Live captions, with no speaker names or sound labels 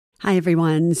Hi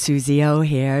everyone, Susie O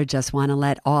here. Just want to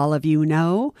let all of you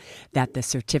know that the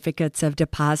certificates of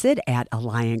deposit at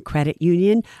Alliant Credit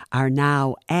Union are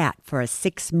now at, for a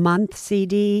 6-month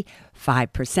CD,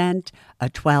 5%, a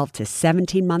 12 to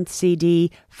 17-month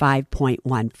CD,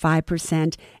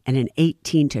 5.15%, and an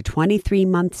 18 to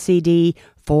 23-month CD,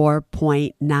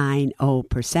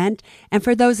 4.90%. And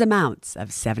for those amounts of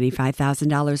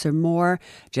 $75,000 or more,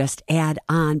 just add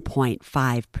on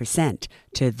 0.5%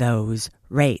 to those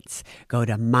rates. Go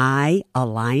to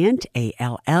myalliant,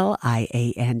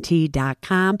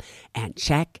 ALLIANT.com and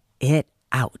check it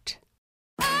out.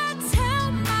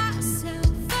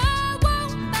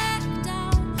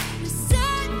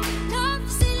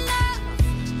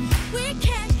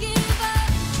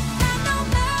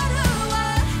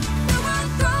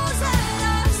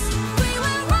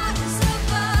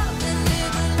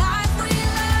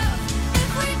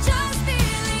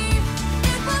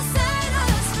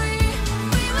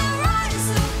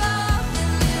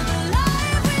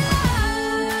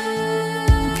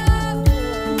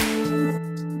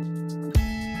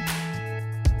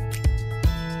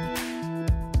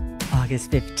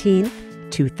 August 15th,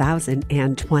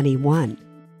 2021.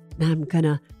 Now I'm going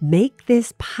to make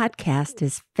this podcast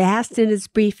as fast and as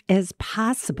brief as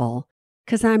possible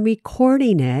because I'm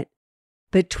recording it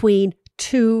between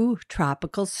two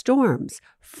tropical storms.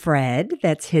 Fred,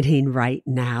 that's hitting right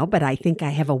now, but I think I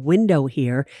have a window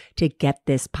here to get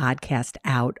this podcast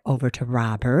out over to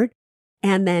Robert.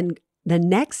 And then the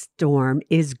next storm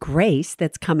is Grace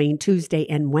that's coming Tuesday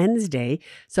and Wednesday.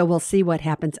 So we'll see what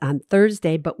happens on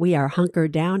Thursday, but we are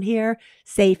hunkered down here,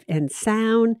 safe and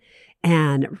sound,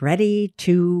 and ready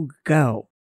to go.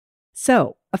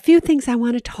 So a few things I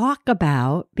want to talk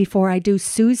about before I do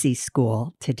Susie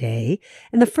School today.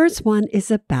 And the first one is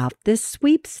about the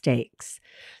sweepstakes.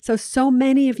 So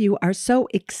many of you are so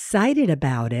excited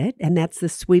about it, and that's the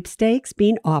sweepstakes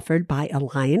being offered by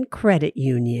Alliant Credit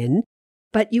Union.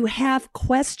 But you have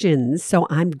questions, so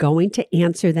I'm going to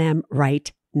answer them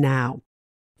right now.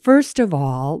 First of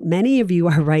all, many of you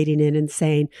are writing in and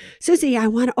saying, Susie, I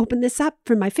want to open this up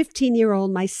for my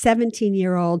 15-year-old, my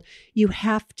 17-year-old. You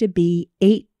have to be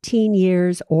 18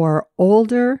 years or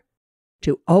older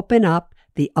to open up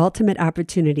the Ultimate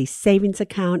Opportunity Savings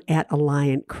Account at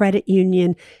Alliant Credit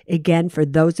Union. Again, for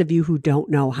those of you who don't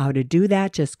know how to do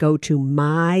that, just go to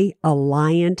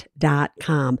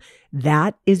myalliant.com.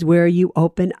 That is where you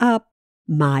open up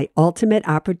my Ultimate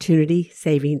Opportunity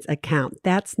Savings Account.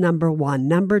 That's number one.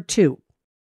 Number two,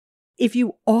 if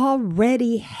you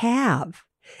already have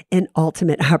an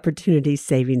Ultimate Opportunity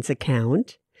Savings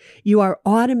Account, you are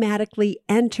automatically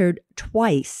entered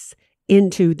twice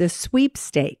into the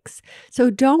sweepstakes. So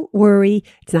don't worry.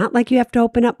 It's not like you have to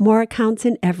open up more accounts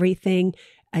and everything.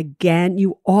 Again,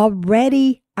 you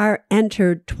already are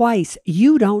entered twice.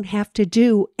 You don't have to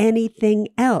do anything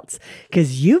else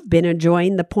because you've been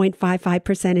enjoying the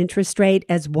 0.55% interest rate,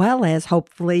 as well as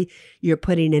hopefully you're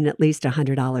putting in at least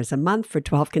 $100 a month for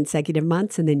 12 consecutive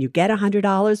months. And then you get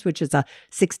 $100, which is a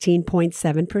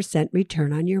 16.7%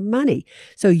 return on your money.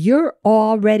 So you're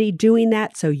already doing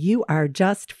that. So you are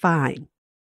just fine.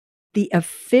 The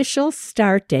official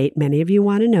start date, many of you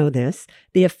want to know this,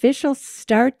 the official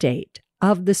start date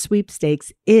of the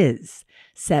sweepstakes is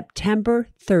September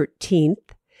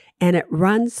 13th, and it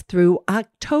runs through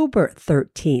October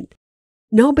 13th.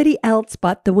 Nobody else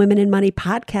but the Women in Money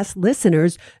podcast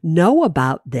listeners know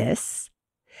about this.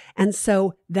 And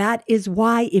so that is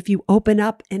why if you open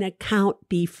up an account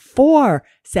before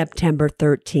September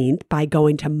 13th by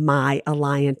going to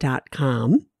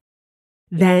myalliant.com,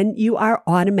 then you are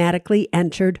automatically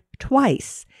entered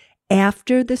twice.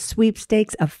 After the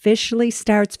sweepstakes officially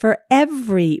starts for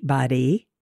everybody,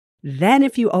 then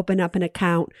if you open up an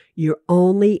account, you're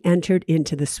only entered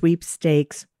into the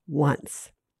sweepstakes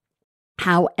once.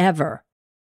 However,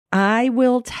 I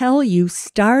will tell you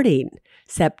starting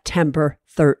September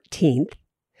 13th,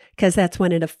 because that's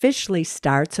when it officially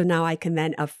starts. So now I can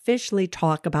then officially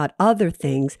talk about other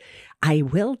things. I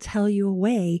will tell you a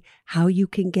way how you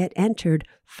can get entered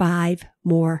 5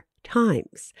 more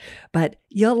times, but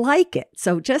you'll like it.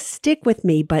 So just stick with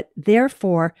me. But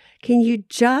therefore, can you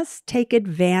just take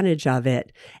advantage of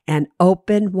it and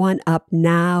open one up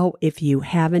now if you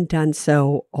haven't done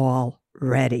so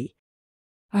already?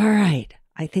 All right.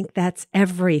 I think that's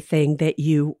everything that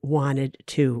you wanted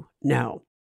to know.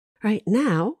 All right.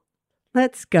 Now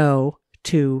let's go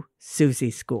to Susie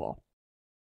School.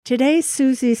 Today's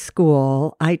Susie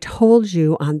School, I told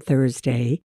you on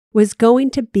Thursday, was going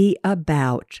to be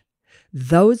about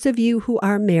those of you who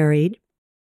are married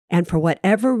and for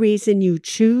whatever reason you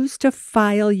choose to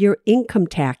file your income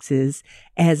taxes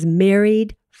as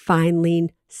married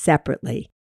filing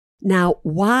separately. Now,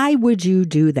 why would you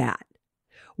do that?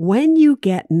 When you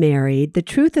get married, the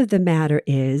truth of the matter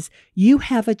is you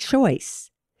have a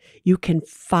choice. You can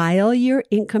file your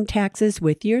income taxes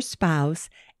with your spouse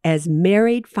as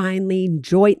married filing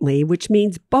jointly, which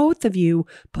means both of you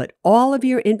put all of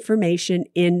your information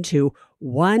into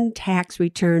one tax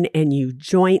return and you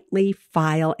jointly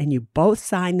file and you both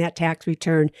sign that tax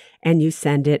return and you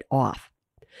send it off.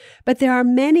 But there are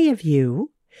many of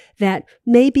you that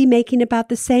may be making about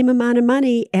the same amount of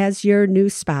money as your new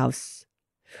spouse.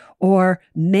 Or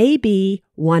maybe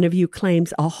one of you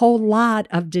claims a whole lot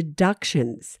of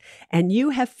deductions and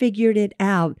you have figured it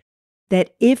out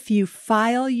that if you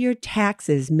file your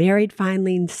taxes married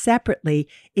filing separately,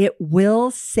 it will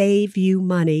save you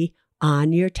money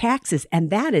on your taxes.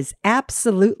 And that is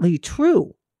absolutely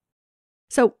true.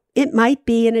 So it might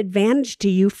be an advantage to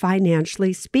you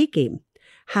financially speaking.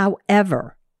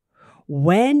 However,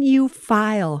 when you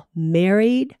file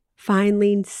married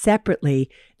filing separately,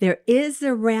 there is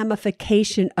a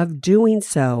ramification of doing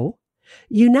so.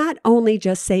 You not only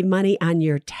just save money on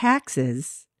your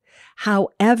taxes,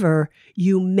 however,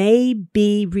 you may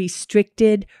be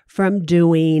restricted from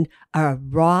doing a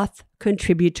Roth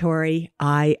contributory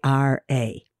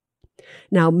IRA.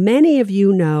 Now, many of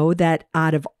you know that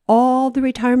out of all the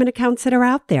retirement accounts that are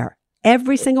out there,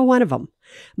 every single one of them,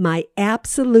 my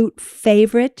absolute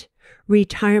favorite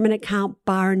retirement account,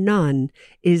 bar none,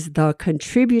 is the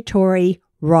contributory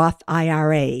Roth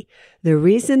IRA. The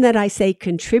reason that I say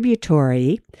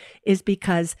contributory is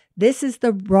because this is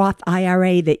the Roth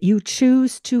IRA that you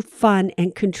choose to fund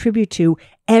and contribute to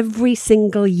every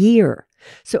single year.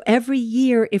 So every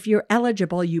year, if you're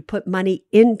eligible, you put money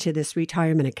into this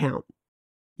retirement account.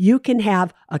 You can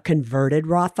have a converted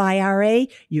Roth IRA.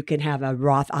 You can have a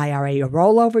Roth IRA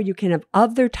rollover. You can have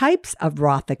other types of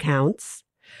Roth accounts.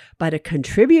 But a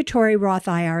contributory Roth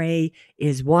IRA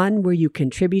is one where you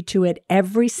contribute to it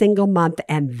every single month.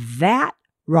 And that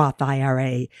Roth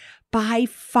IRA, by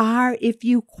far, if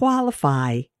you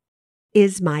qualify,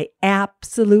 is my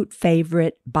absolute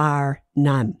favorite, bar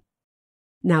none.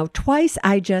 Now, twice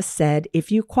I just said if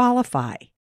you qualify.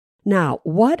 Now,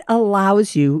 what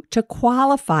allows you to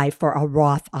qualify for a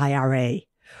Roth IRA?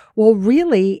 Well,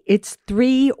 really, it's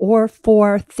 3 or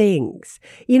 4 things.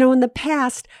 In the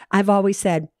past, I've always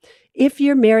said, if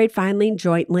you're married filing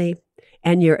jointly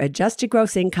and your adjusted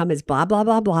gross income is blah, blah,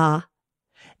 blah, blah,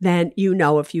 then you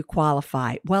know if you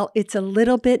qualify. Well, it's a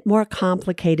little bit more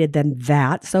complicated than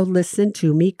that, so listen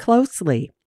to me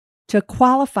closely. To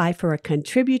qualify for a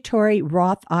contributory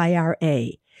Roth IRA,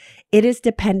 it is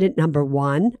dependent, number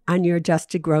 1, on your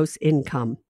adjusted gross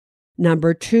income.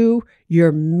 Number 2,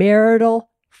 your marital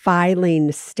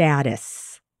filing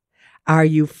status. Are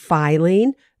you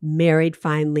filing married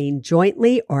filing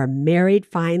jointly or married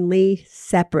filing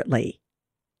separately?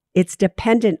 It's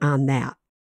dependent on that.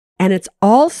 And it's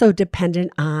also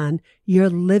dependent on your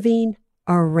living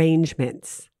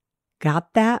arrangements.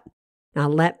 Got that? Now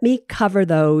let me cover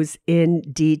those in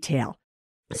detail.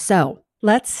 So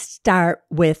let's start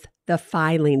with the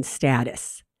filing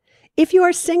status. If you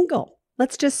are single,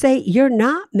 let's just say you're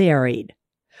not married.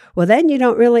 Well, then you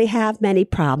don't really have many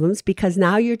problems because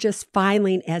now you're just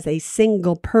filing as a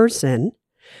single person.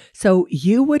 So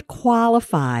you would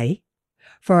qualify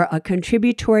for a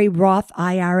contributory Roth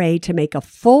IRA to make a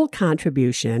full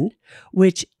contribution,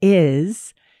 which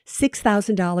is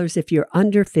 $6,000 if you're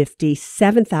under 50,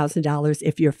 $7,000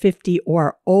 if you're 50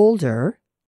 or older.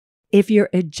 If your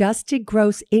adjusted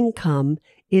gross income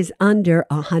is under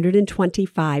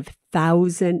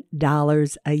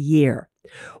 $125,000 a year.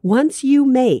 Once you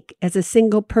make, as a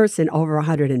single person, over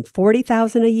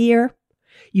 $140,000 a year,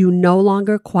 you no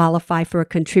longer qualify for a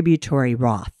contributory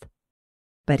Roth.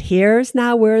 But here's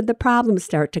now where the problems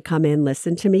start to come in.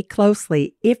 Listen to me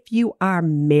closely. If you are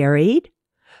married,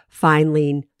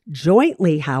 filing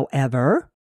jointly, however,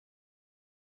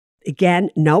 again,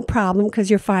 no problem because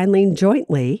you're filing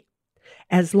jointly.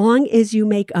 As long as you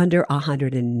make under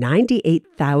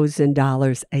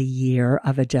 $198,000 a year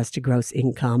of adjusted gross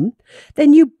income,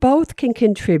 then you both can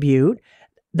contribute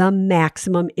the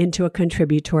maximum into a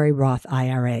contributory Roth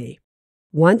IRA.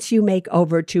 Once you make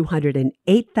over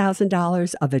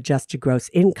 $208,000 of adjusted gross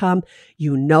income,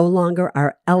 you no longer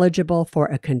are eligible for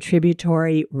a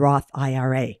contributory Roth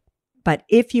IRA. But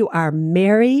if you are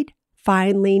married,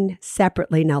 filing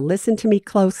separately, now listen to me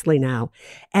closely now,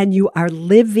 and you are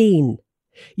living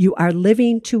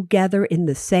together in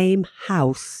the same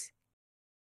house,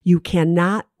 you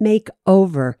cannot make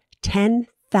over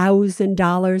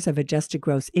 $10,000 of adjusted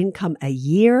gross income a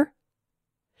year,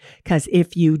 because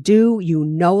if you do, you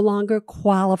no longer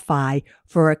qualify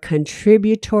for a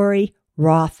contributory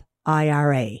Roth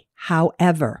IRA.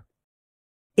 However,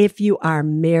 if you are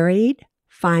married,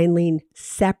 filing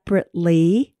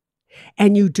separately,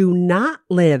 and you do not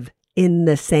live in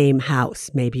the same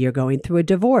house, maybe you're going through a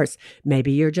divorce,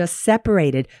 maybe you're just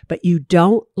separated, but you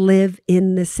don't live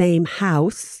in the same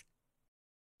house,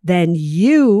 then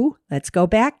you, let's go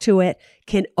back to it,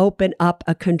 can open up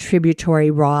a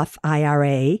contributory Roth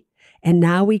IRA. And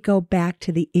now we go back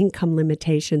to the income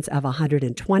limitations of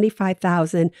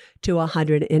 $125,000 to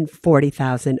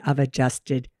 $140,000 of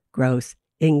adjusted gross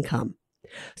income.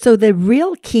 So the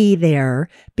real key there,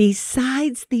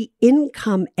 besides the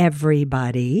income,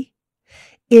 everybody,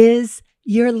 is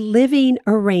your living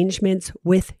arrangements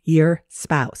with your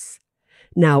spouse.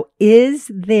 Now, is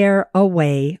there a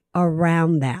way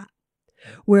around that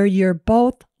where you're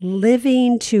both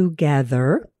living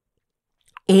together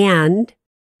and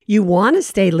you want to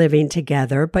stay living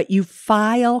together, but you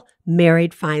file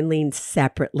married filings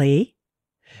separately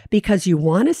because you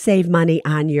want to save money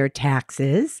on your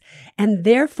taxes, and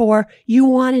therefore you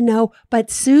want to know, but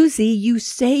Susie, you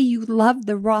say you love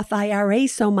the Roth IRA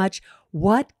so much,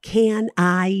 what can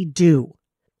I do?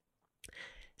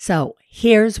 So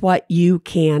here's what you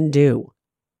can do.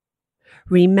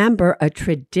 Remember, a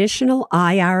traditional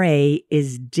IRA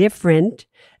is different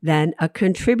than a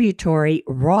contributory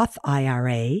Roth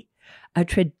IRA. A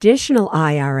traditional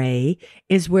IRA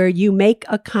is where you make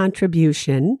a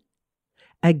contribution.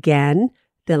 Again,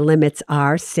 the limits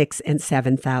are $6,000 and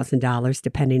 $7,000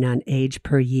 depending on age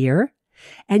per year,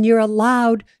 and you're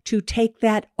allowed to take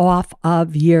that off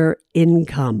of your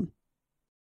income.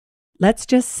 Let's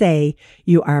just say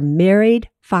you are married,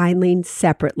 filing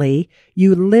separately,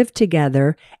 you live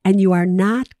together, and you are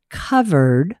not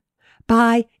covered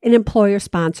by an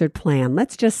employer-sponsored plan.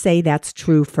 Let's just say that's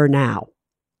true for now.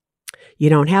 You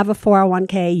don't have a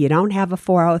 401k, you don't have a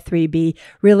 403b,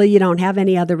 really you don't have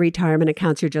any other retirement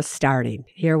accounts, you're just starting.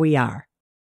 Here we are.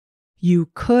 You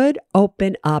could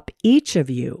open up, each of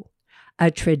you,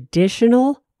 a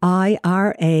traditional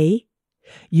IRA.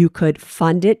 You could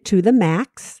fund it to the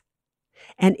max.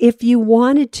 And if you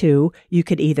wanted to, you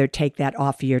could either take that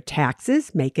off of your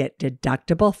taxes, make it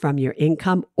deductible from your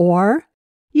income, or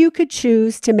you could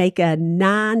choose to make a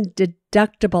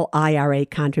non-deductible IRA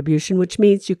contribution, which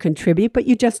means you contribute, but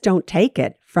you just don't take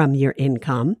it from your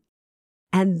income.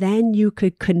 And then you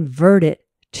could convert it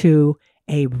to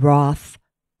a Roth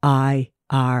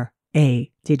IRA.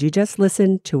 Did you just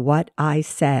listen to what I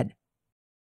said?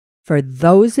 For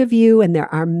those of you, and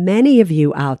there are many of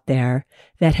you out there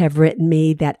that have written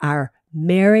me that are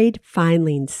married,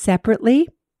 filing separately,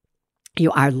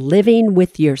 you are living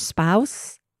with your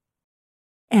spouse,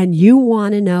 and you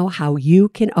want to know how you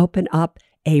can open up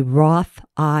a Roth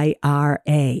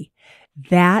IRA.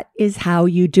 That is how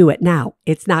you do it. Now,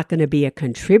 it's not going to be a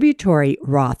contributory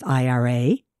Roth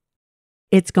IRA.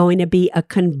 It's going to be a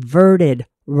converted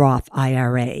Roth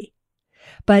IRA.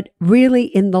 But really,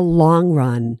 in the long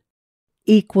run,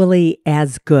 equally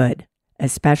as good,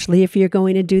 especially if you're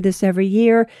going to do this every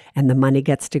year and the money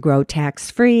gets to grow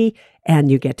tax-free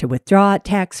and you get to withdraw it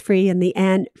tax-free in the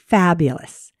end.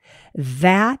 Fabulous.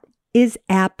 That is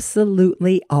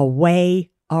absolutely a way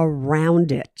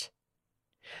around it.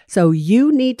 So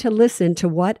you need to listen to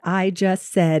what I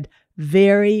just said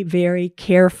very, very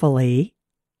carefully,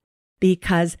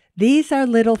 because these are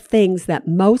little things that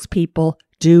most people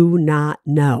do not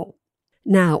know.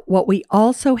 Now, what we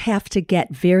also have to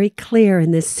get very clear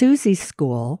in this Susie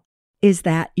School is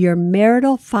that your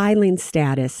marital filing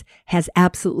status has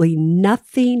absolutely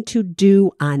nothing to do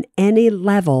on any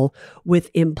level with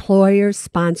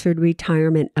employer-sponsored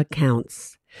retirement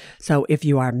accounts. So if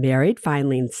you are married,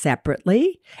 filing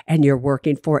separately, and you're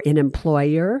working for an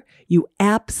employer, you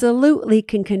absolutely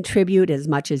can contribute as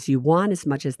much as you want, as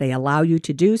much as they allow you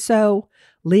to do so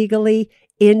legally,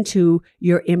 into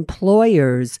your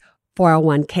employer's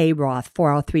 401k Roth,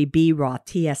 403b Roth,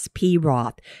 TSP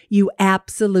Roth. You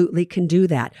absolutely can do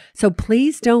that. So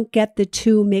please don't get the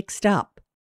two mixed up.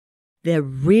 The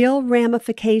real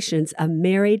ramifications of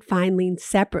married filing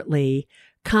separately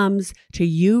comes to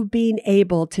you being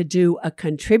able to do a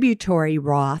contributory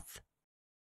Roth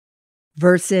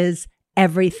versus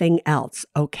everything else,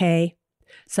 okay?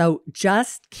 So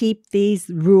just keep these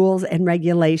rules and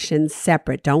regulations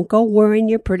separate. Don't go worrying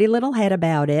your pretty little head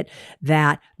about it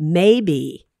that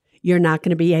maybe you're not going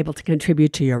to be able to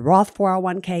contribute to your Roth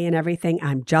 401k and everything.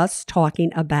 I'm just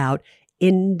talking about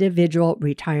individual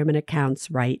retirement accounts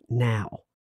right now.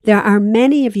 There are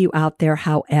many of you out there,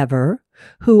 however,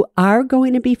 who are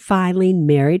going to be filing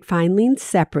married filings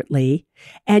separately,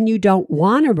 and you don't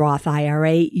want a Roth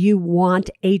IRA, you want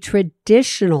a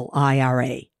traditional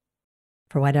IRA.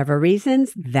 For whatever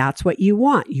reasons, that's what you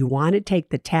want. You want to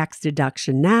take the tax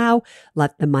deduction now,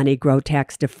 let the money grow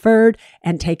tax deferred,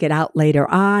 and take it out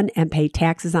later on and pay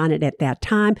taxes on it at that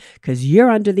time because you're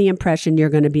under the impression you're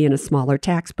going to be in a smaller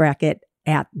tax bracket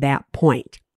at that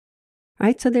point. All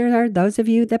right, so there are those of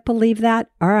you that believe that.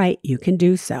 All right, you can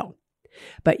do so.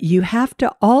 But you have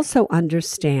to also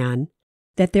understand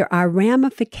that there are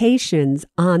ramifications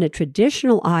on a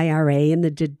traditional IRA and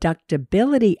the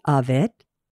deductibility of it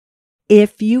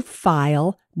if you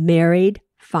file married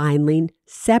filing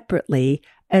separately,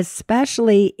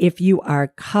 especially if you are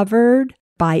covered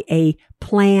by a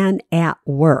plan at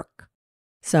work.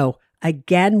 So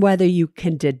again, whether you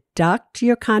can deduct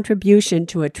your contribution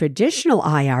to a traditional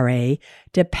IRA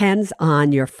depends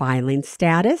on your filing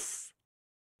status,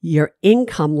 your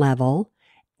income level,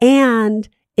 and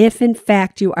if in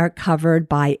fact you are covered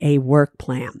by a work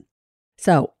plan.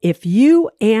 So if you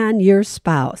and your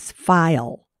spouse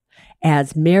file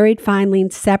as married filing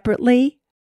separately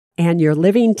and you're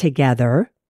living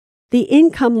together, the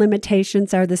income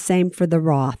limitations are the same for the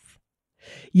Roth.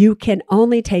 You can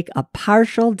only take a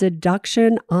partial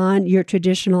deduction on your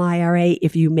traditional IRA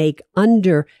if you make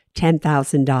under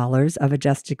 $10,000 of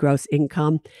adjusted gross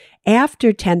income.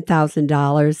 After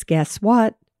 $10,000, guess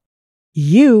what?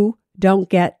 You don't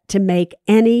get to make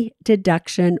any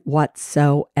deduction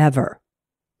whatsoever.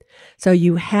 So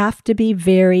you have to be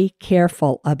very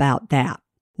careful about that.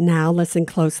 Now listen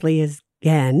closely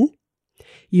again.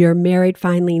 You're married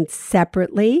filing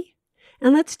separately.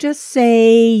 And let's just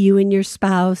say you and your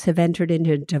spouse have entered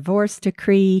into a divorce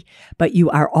decree, but you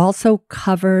are also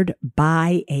covered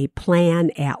by a plan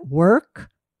at work.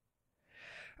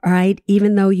 All right,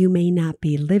 even though you may not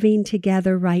be living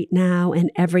together right now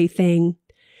and everything,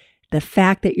 the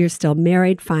fact that you're still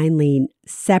married filing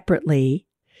separately,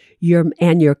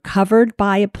 you're covered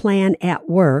by a plan at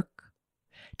work,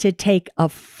 to take a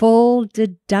full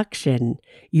deduction,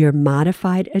 your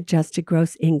modified adjusted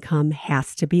gross income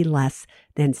has to be less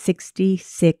than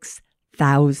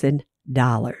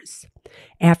 $66,000.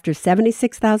 After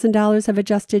 $76,000 of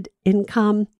adjusted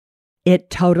income, it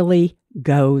totally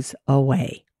goes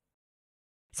away.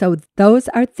 So those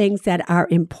are things that are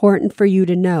important for you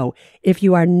to know. If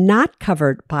you are not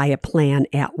covered by a plan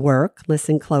at work,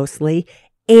 listen closely,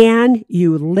 and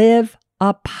you live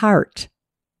apart.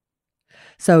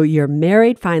 So you're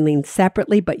married, filing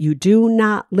separately, but you do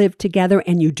not live together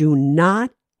and you do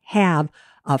not have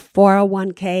a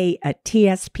 401k, a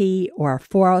TSP, or a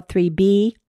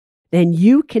 403b, then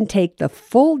you can take the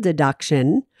full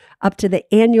deduction up to the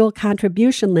annual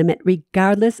contribution limit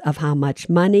regardless of how much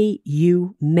money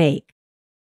you make.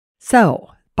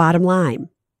 So, bottom line,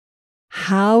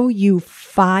 how you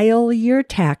file your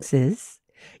taxes,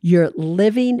 your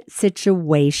living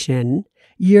situation,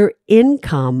 your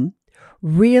income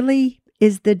really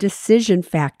is the decision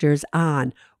factors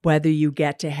on whether you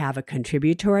get to have a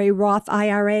contributory Roth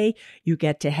IRA, you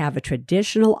get to have a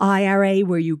traditional IRA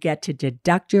where you get to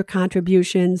deduct your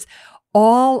contributions.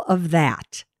 All of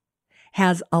that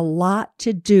has a lot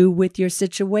to do with your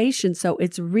situation. So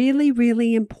it's really,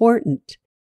 really important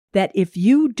that if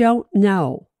you don't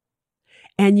know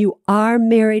and you are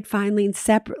married filing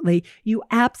separately, you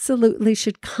absolutely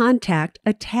should contact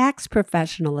a tax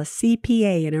professional, a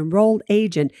CPA, an enrolled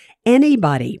agent,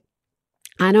 anybody.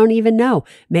 I don't even know.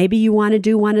 Maybe you want to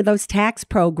do one of those tax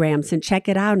programs and check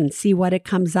it out and see what it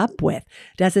comes up with.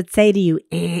 Does it say to you,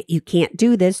 you can't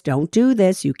do this, don't do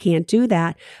this, you can't do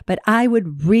that? But I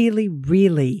would really,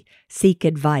 really seek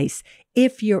advice.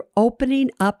 If you're opening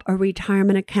up a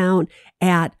retirement account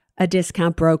at a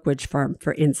discount brokerage firm,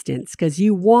 for instance, because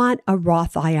you want a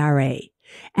Roth IRA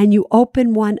and you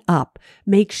open one up,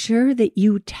 make sure that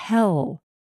you tell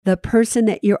the person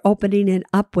that you're opening it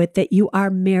up with that you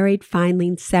are married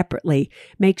filing separately.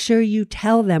 Make sure you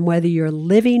tell them whether you're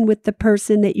living with the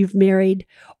person that you've married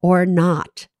or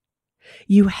not.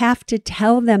 You have to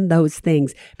tell them those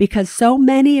things because so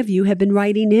many of you have been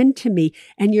writing into me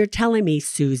and you're telling me,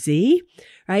 Susie,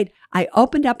 right? I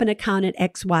opened up an account at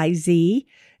XYZ.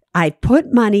 I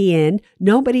put money in.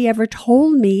 Nobody ever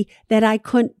told me that I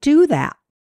couldn't do that.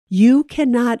 You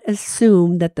cannot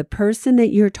assume that the person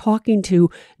that you're talking to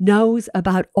knows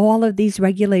about all of these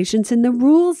regulations and the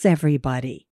rules,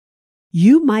 everybody.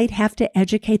 You might have to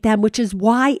educate them, which is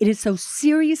why it is so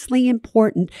seriously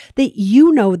important that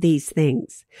you know these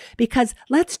things. Because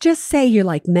let's just say you're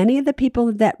like many of the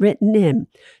people that written in.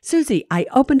 Susie, I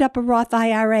opened up a Roth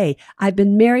IRA. I've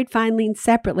been married filing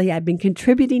separately. I've been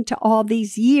contributing to all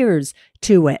these years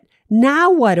to it. Now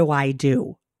what do I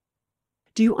do?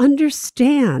 Do you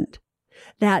understand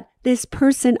that This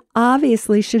person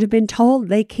obviously should have been told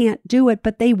they can't do it,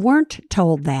 but they weren't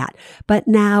told that. But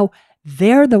now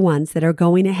they're the ones that are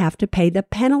going to have to pay the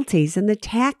penalties and the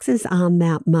taxes on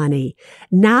that money,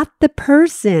 not the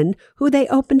person who they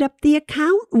opened up the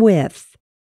account with.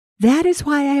 That is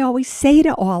why I always say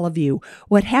to all of you,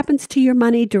 what happens to your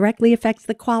money directly affects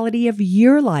the quality of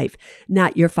your life,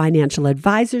 not your financial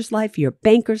advisor's life, your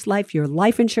banker's life, your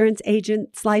life insurance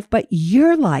agent's life, but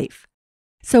your life.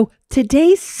 So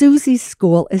today's Susie's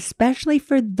School, especially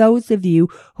for those of you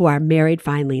who are married,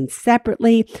 filing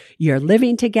separately, you're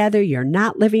living together, you're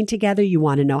not living together, you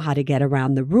want to know how to get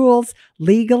around the rules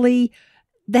legally.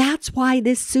 That's why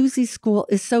this Susie's School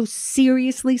is so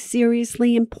seriously,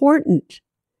 seriously important.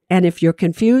 And if you're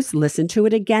confused, listen to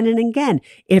it again and again.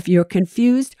 If you're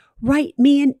confused, write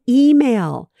me an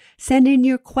email. Send in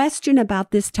your question about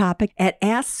this topic at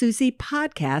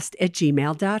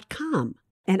asksusiepodcast@gmail.com.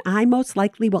 And I most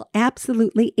likely will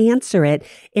absolutely answer it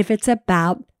if it's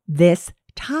about this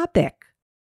topic.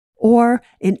 Or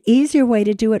an easier way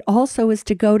to do it also is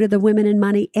to go to the Women in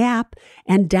Money app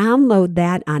and download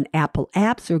that on Apple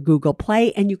Apps or Google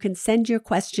Play, and you can send your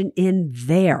question in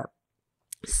there.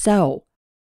 So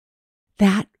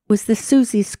that was the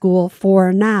Susie School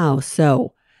for now.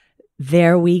 So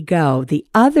there we go. The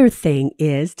other thing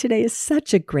is today is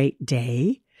such a great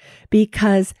day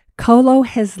because Colo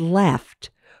has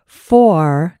left.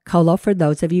 Colo, for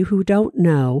those of you who don't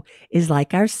know, is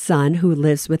like our son who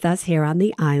lives with us here on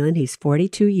the island. He's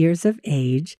 42 years of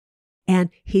age, and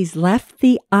he's left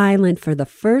the island for the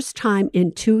first time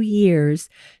in 2 years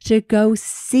to go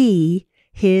see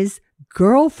his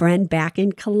girlfriend back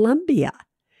in Colombia.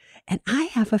 And I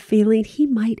have a feeling he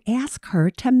might ask her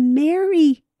to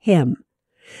marry him.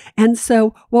 And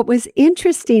so what was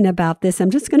interesting about this, I'm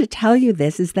just going to tell you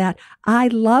this, is that I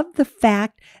love the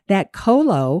fact that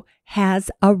Colo has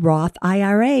a Roth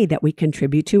IRA that we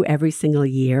contribute to every single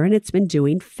year, and it's been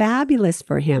doing fabulous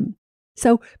for him.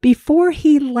 So before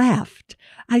he left,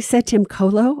 I said to him,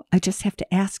 Colo, I just have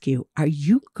to ask you, are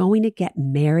you going to get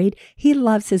married? He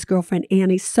loves his girlfriend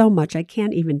Annie so much, I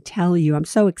can't even tell you. I'm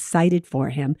so excited for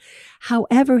him.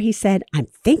 However, he said, I'm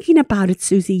thinking about it,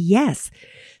 Susie, yes.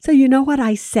 So you know what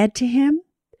I said to him?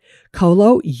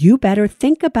 Colo, you better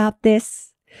think about this.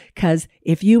 Because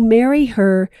if you marry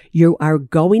her, you are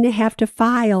going to have to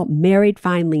file married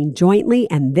filing jointly,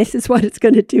 and this is what it's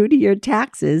going to do to your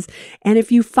taxes. And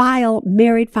if you file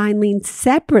married filing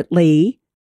separately,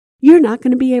 you're not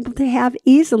going to be able to have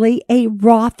easily a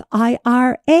Roth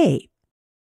IRA.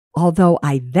 Although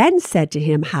I then said to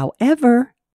him,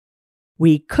 however,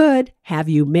 we could have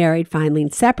you married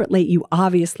filing separately. You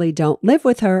obviously don't live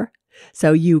with her.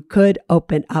 So you could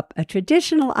open up a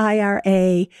traditional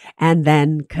IRA and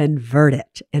then convert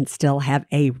it and still have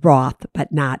a Roth,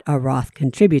 but not a Roth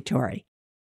contributory.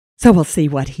 So we'll see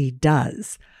what he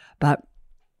does. But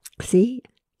see,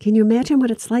 can you imagine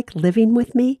what it's like living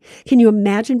with me? Can you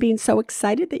imagine being so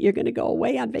excited that you're going to go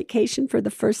away on vacation for the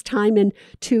first time in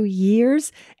 2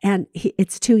 years? And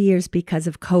it's 2 years because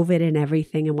of COVID and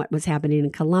everything and what was happening in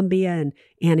Colombia. And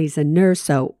Annie's a nurse,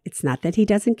 so it's not that he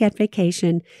doesn't get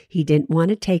vacation. He didn't want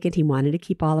to take it. He wanted to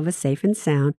keep all of us safe and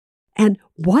sound. And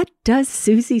what does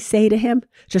Susie say to him?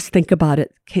 Just think about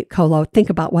it, Colo. Think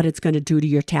about what it's going to do to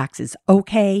your taxes,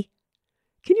 okay?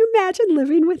 Can you imagine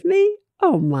living with me?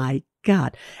 Oh, my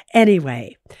God.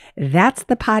 Anyway, that's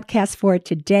the podcast for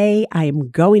today. I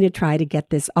am going to try to get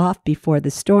this off before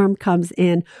the storm comes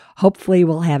in. Hopefully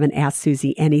we'll have an Ask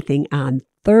Susie Anything on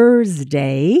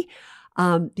Thursday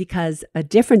because a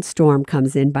different storm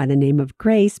comes in by the name of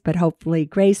Grace, but hopefully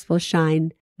Grace will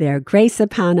shine their grace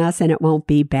upon us and it won't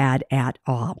be bad at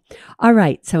all. All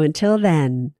right. So until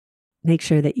then, make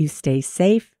sure that you stay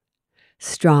safe,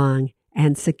 strong,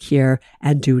 and secure,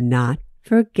 and do not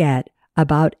forget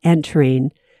about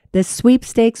entering the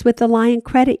sweepstakes with the Lion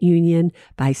Credit Union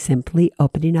by simply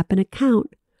opening up an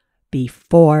account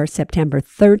before September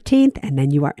 13th, and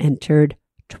then you are entered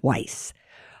twice.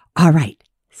 All right.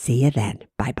 See you then.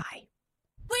 Bye-bye.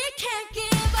 We can't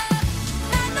give up,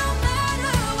 and no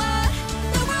matter what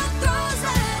the world throws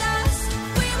at us,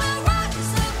 we will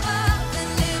rise above and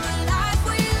live a life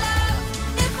we love.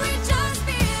 If we just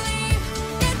believe,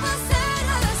 it will set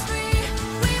us free.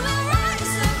 We will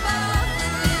rise above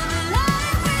and live a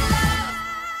life we love.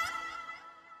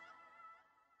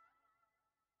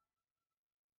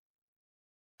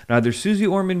 Neither Susie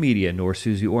Orman Media nor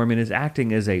Susie Orman is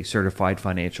acting as a certified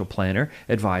financial planner,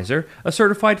 advisor, a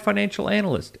certified financial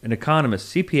analyst, an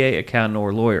economist, CPA, accountant,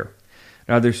 or lawyer.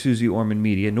 Neither Susie Orman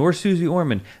Media nor Susie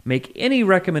Orman make any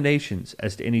recommendations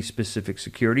as to any specific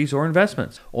securities or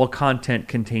investments. All content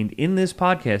contained in this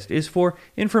podcast is for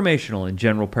informational and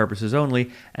general purposes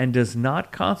only and does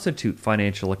not constitute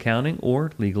financial accounting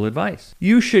or legal advice.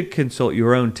 You should consult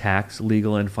your own tax,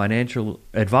 legal, and financial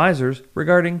advisors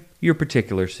regarding your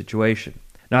particular situation.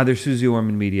 Neither Susie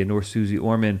Orman Media nor Susie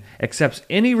Orman accepts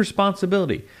any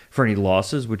responsibility for any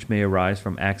losses which may arise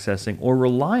from accessing or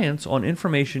reliance on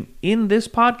information in this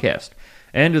podcast.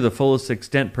 And to the fullest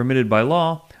extent permitted by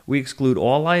law, we exclude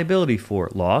all liability for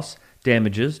loss,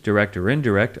 damages, direct or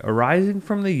indirect, arising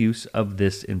from the use of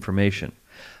this information.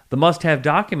 The must-have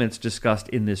documents discussed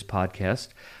in this podcast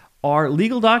are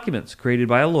legal documents created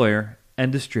by a lawyer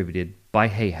and distributed by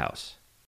Hay House.